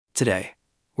Today,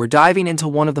 we're diving into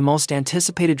one of the most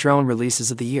anticipated drone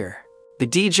releases of the year, the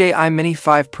DJI Mini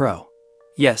 5 Pro.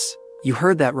 Yes, you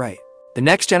heard that right. The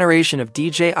next generation of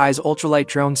DJI's ultralight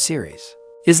drone series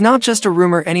is not just a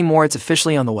rumor anymore, it's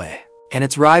officially on the way, and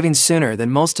it's arriving sooner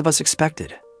than most of us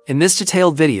expected. In this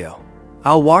detailed video,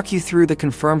 I'll walk you through the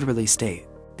confirmed release date,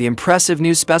 the impressive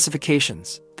new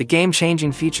specifications, the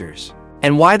game-changing features,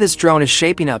 and why this drone is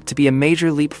shaping up to be a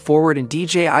major leap forward in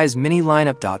DJI's Mini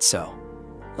lineup. So,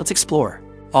 let's explore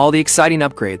all the exciting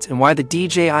upgrades and why the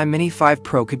DJI Mini 5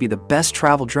 Pro could be the best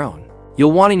travel drone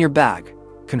you'll want in your bag.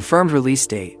 Confirmed release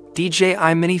date: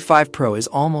 DJI Mini 5 Pro is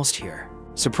almost here.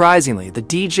 Surprisingly, the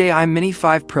DJI Mini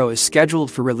 5 Pro is scheduled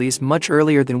for release much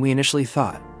earlier than we initially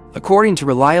thought. According to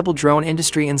reliable drone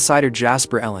industry insider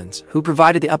Jasper Ellens, who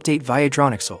provided the update via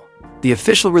Dronixel, the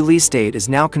official release date is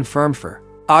now confirmed for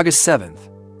August 7th.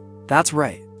 That's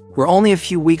right, we're only a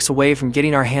few weeks away from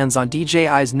getting our hands on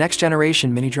DJI's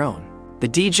next-generation mini drone. The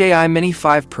DJI Mini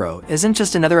 5 Pro isn't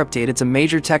just another update, it's a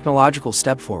major technological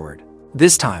step forward.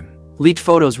 This time, leaked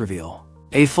photos reveal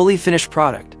a fully finished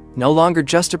product, no longer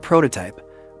just a prototype,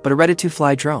 but a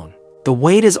ready-to-fly drone. The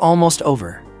wait is almost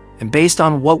over, and based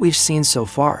on what we've seen so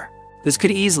far, this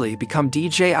could easily become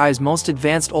DJI's most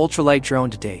advanced ultralight drone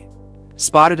to date.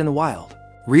 Spotted in the wild,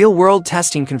 real-world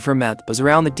testing confirmed that the buzz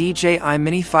around the DJI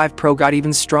Mini 5 Pro got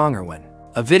even stronger when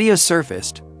a video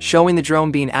surfaced showing the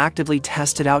drone being actively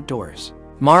tested outdoors.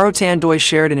 Maro Tandoy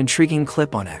shared an intriguing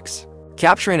clip on X,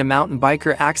 capturing a mountain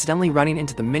biker accidentally running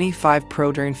into the Mini 5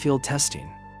 Pro during field testing.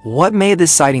 What made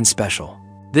this sighting special?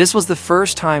 This was the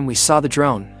first time we saw the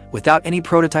drone without any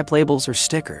prototype labels or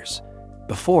stickers.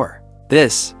 Before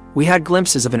this, we had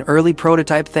glimpses of an early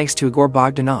prototype thanks to Igor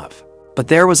Bogdanov. But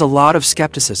there was a lot of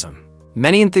skepticism.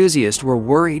 Many enthusiasts were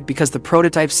worried because the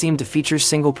prototype seemed to feature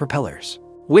single propellers,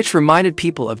 which reminded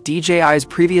people of DJI's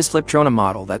previous flip drone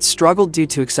model that struggled due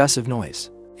to excessive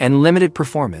noise and limited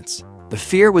performance. The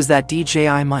fear was that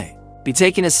DJI might be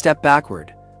taking a step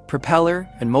backward. Propeller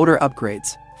and motor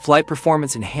upgrades, flight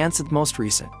performance enhanced. The most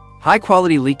recent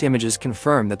high-quality leaked images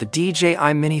confirm that the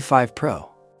DJI Mini 5 Pro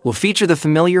will feature the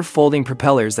familiar folding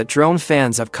propellers that drone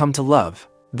fans have come to love.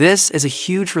 This is a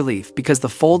huge relief because the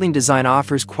folding design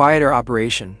offers quieter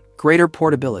operation, greater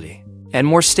portability, and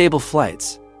more stable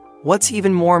flights. What's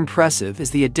even more impressive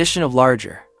is the addition of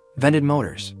larger, vented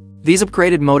motors. These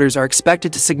upgraded motors are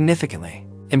expected to significantly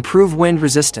improve wind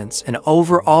resistance and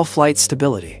overall flight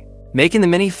stability, making the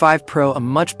Mini 5 Pro a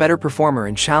much better performer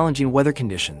in challenging weather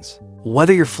conditions.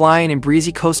 Whether you're flying in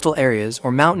breezy coastal areas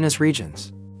or mountainous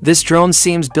regions, this drone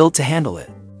seems built to handle it.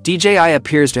 DJI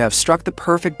appears to have struck the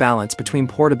perfect balance between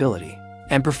portability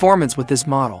and performance with this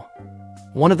model.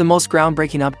 One of the most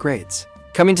groundbreaking upgrades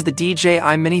coming to the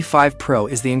DJI Mini 5 Pro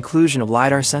is the inclusion of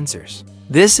LiDAR sensors.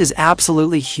 This is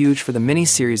absolutely huge for the Mini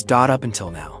series. Up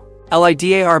until now,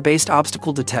 LiDAR-based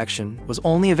obstacle detection was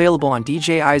only available on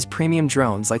DJI's premium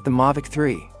drones like the Mavic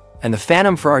 3 and the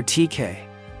Phantom for RTK.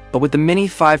 But with the Mini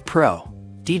 5 Pro,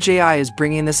 DJI is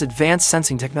bringing this advanced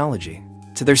sensing technology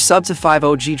to their sub-5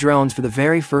 OG drones for the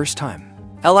very first time.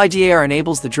 LiDAR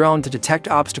enables the drone to detect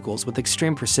obstacles with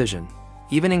extreme precision,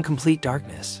 even in complete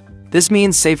darkness. This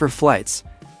means safer flights,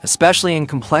 especially in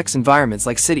complex environments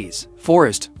like cities,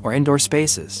 forest, or indoor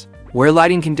spaces, where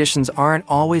lighting conditions aren't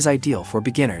always ideal for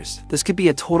beginners. This could be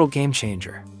a total game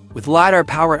changer. With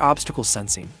LiDAR-powered obstacle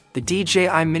sensing, the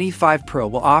DJI Mini 5 Pro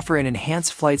will offer an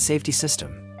enhanced flight safety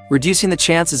system, reducing the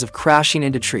chances of crashing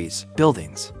into trees,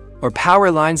 buildings, or power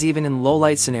lines even in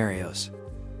low-light scenarios.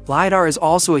 LiDAR is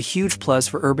also a huge plus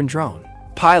for urban drone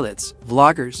pilots,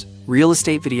 vloggers, real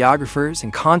estate videographers,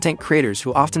 and content creators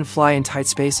who often fly in tight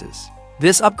spaces.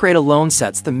 This upgrade alone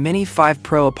sets the Mini 5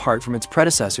 Pro apart from its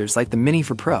predecessors like the Mini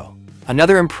 4 Pro.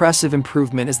 Another impressive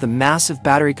improvement is the massive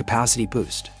battery capacity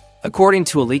boost. According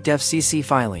to a leaked FCC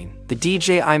filing, the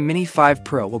DJI Mini 5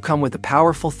 Pro will come with a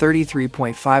powerful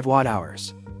 33.5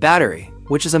 watt-hours battery,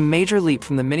 which is a major leap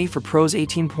from the Mini 4 Pro's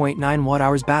 18.9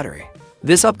 watt-hours battery.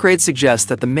 This upgrade suggests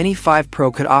that the Mini 5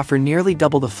 Pro could offer nearly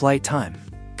double the flight time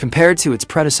compared to its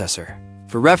predecessor.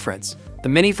 For reference, the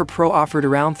Mini 4 Pro offered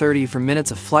around 34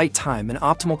 minutes of flight time in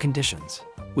optimal conditions.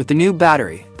 With the new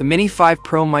battery, the Mini 5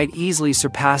 Pro might easily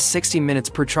surpass 60 minutes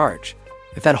per charge.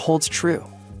 If that holds true,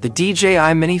 the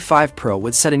DJI Mini 5 Pro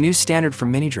would set a new standard for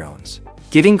mini drones,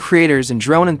 giving creators and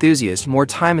drone enthusiasts more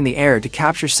time in the air to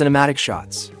capture cinematic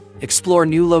shots, explore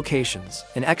new locations,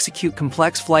 and execute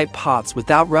complex flight paths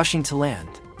without rushing to land.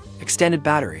 Extended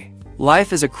battery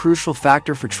life is a crucial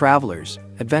factor for travelers,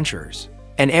 adventurers,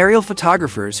 and aerial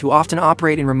photographers who often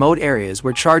operate in remote areas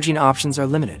where charging options are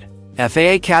limited.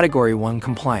 FAA Category 1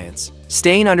 compliance,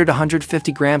 staying under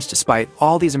 150 grams despite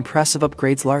all these impressive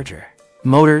upgrades. Larger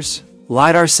motors,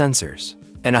 LiDAR sensors,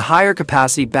 and a higher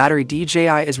capacity battery.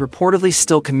 DJI is reportedly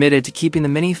still committed to keeping the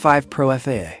Mini 5 Pro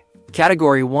FAA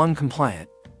Category 1 compliant.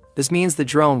 This means the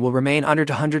drone will remain under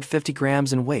 250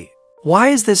 grams in weight. Why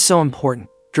is this so important?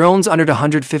 Drones under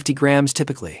 250 grams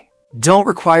typically don't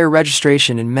require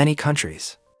registration in many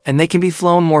countries, and they can be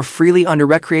flown more freely under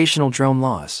recreational drone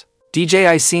laws.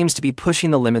 DJI seems to be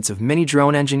pushing the limits of mini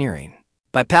drone engineering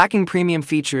by packing premium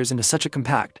features into such a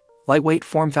compact, lightweight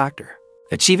form factor.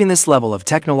 Achieving this level of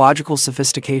technological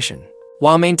sophistication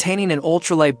while maintaining an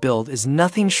ultralight build is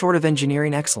nothing short of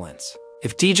engineering excellence.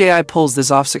 If DJI pulls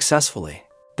this off successfully,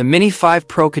 the Mini 5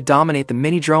 Pro could dominate the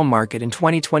mini drone market in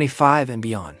 2025 and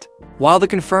beyond. While the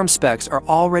confirmed specs are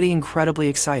already incredibly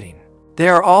exciting,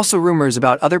 there are also rumors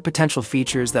about other potential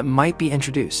features that might be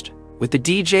introduced. With the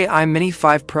DJI Mini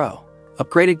 5 Pro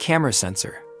upgraded camera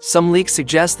sensor, some leaks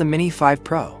suggest the Mini 5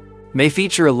 Pro may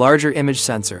feature a larger image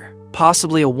sensor,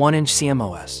 possibly a 1-inch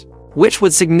CMOS, which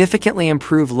would significantly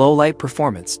improve low-light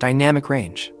performance, dynamic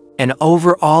range, and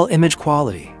overall image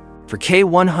quality. For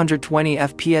K120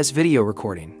 FPS video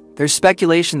recording, there's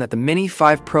speculation that the Mini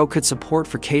 5 Pro could support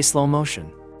 4K slow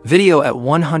motion video at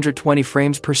 120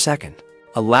 frames per second,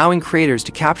 allowing creators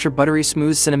to capture buttery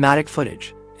smooth cinematic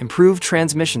footage. Improved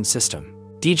transmission system.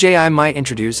 DJI might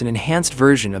introduce an enhanced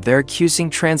version of their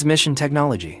Q-Sync transmission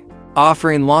technology,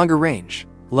 offering longer range,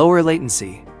 lower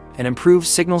latency, and improved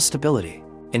signal stability.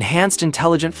 Enhanced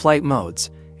intelligent flight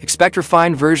modes. Expect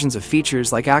refined versions of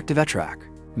features like active ETRAC,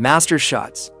 master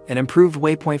shots, and improved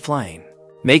waypoint flying,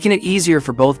 making it easier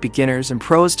for both beginners and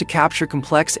pros to capture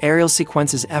complex aerial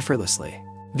sequences effortlessly.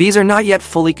 These are not yet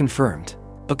fully confirmed,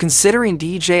 but considering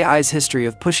DJI's history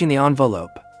of pushing the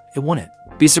envelope, it wouldn't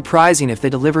be surprising if they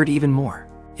delivered even more.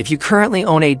 If you currently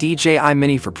own a DJI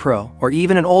Mini 4 Pro or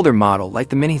even an older model like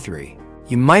the Mini 3,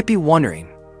 you might be wondering,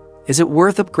 is it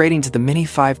worth upgrading to the Mini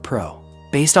 5 Pro?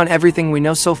 Based on everything we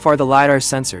know so far, the LiDAR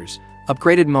sensors,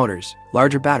 upgraded motors,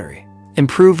 larger battery,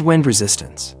 improved wind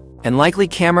resistance, and likely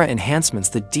camera enhancements,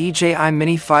 the DJI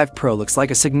Mini 5 Pro looks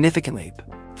like a significant leap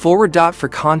forward. For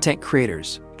content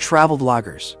creators, travel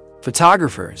vloggers,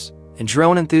 photographers, and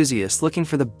drone enthusiasts looking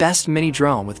for the best mini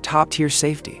drone with top-tier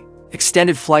safety,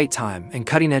 extended flight time, and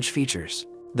cutting-edge features,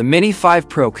 the Mini 5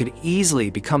 Pro could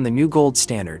easily become the new gold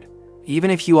standard.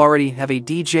 Even if you already have a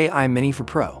DJI Mini 4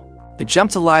 Pro, the jump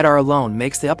to LiDAR alone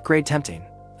makes the upgrade tempting,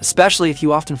 especially if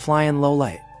you often fly in low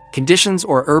light conditions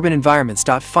or urban environments.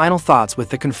 Final thoughts. With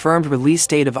the confirmed release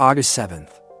date of August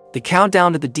 7th, the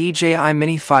countdown to the DJI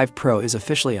Mini 5 Pro is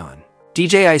officially on.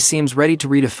 DJI seems ready to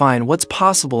redefine what's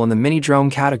possible in the mini drone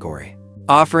category,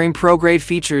 offering pro-grade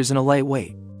features in a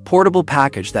lightweight, portable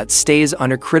package that stays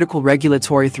under critical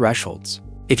regulatory thresholds.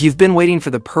 If you've been waiting for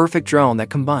the perfect drone that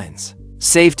combines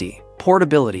safety,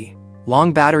 portability,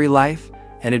 long battery life,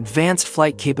 and advanced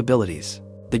flight capabilities,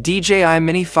 the DJI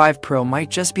Mini 5 Pro might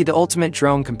just be the ultimate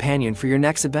drone companion for your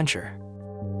next adventure.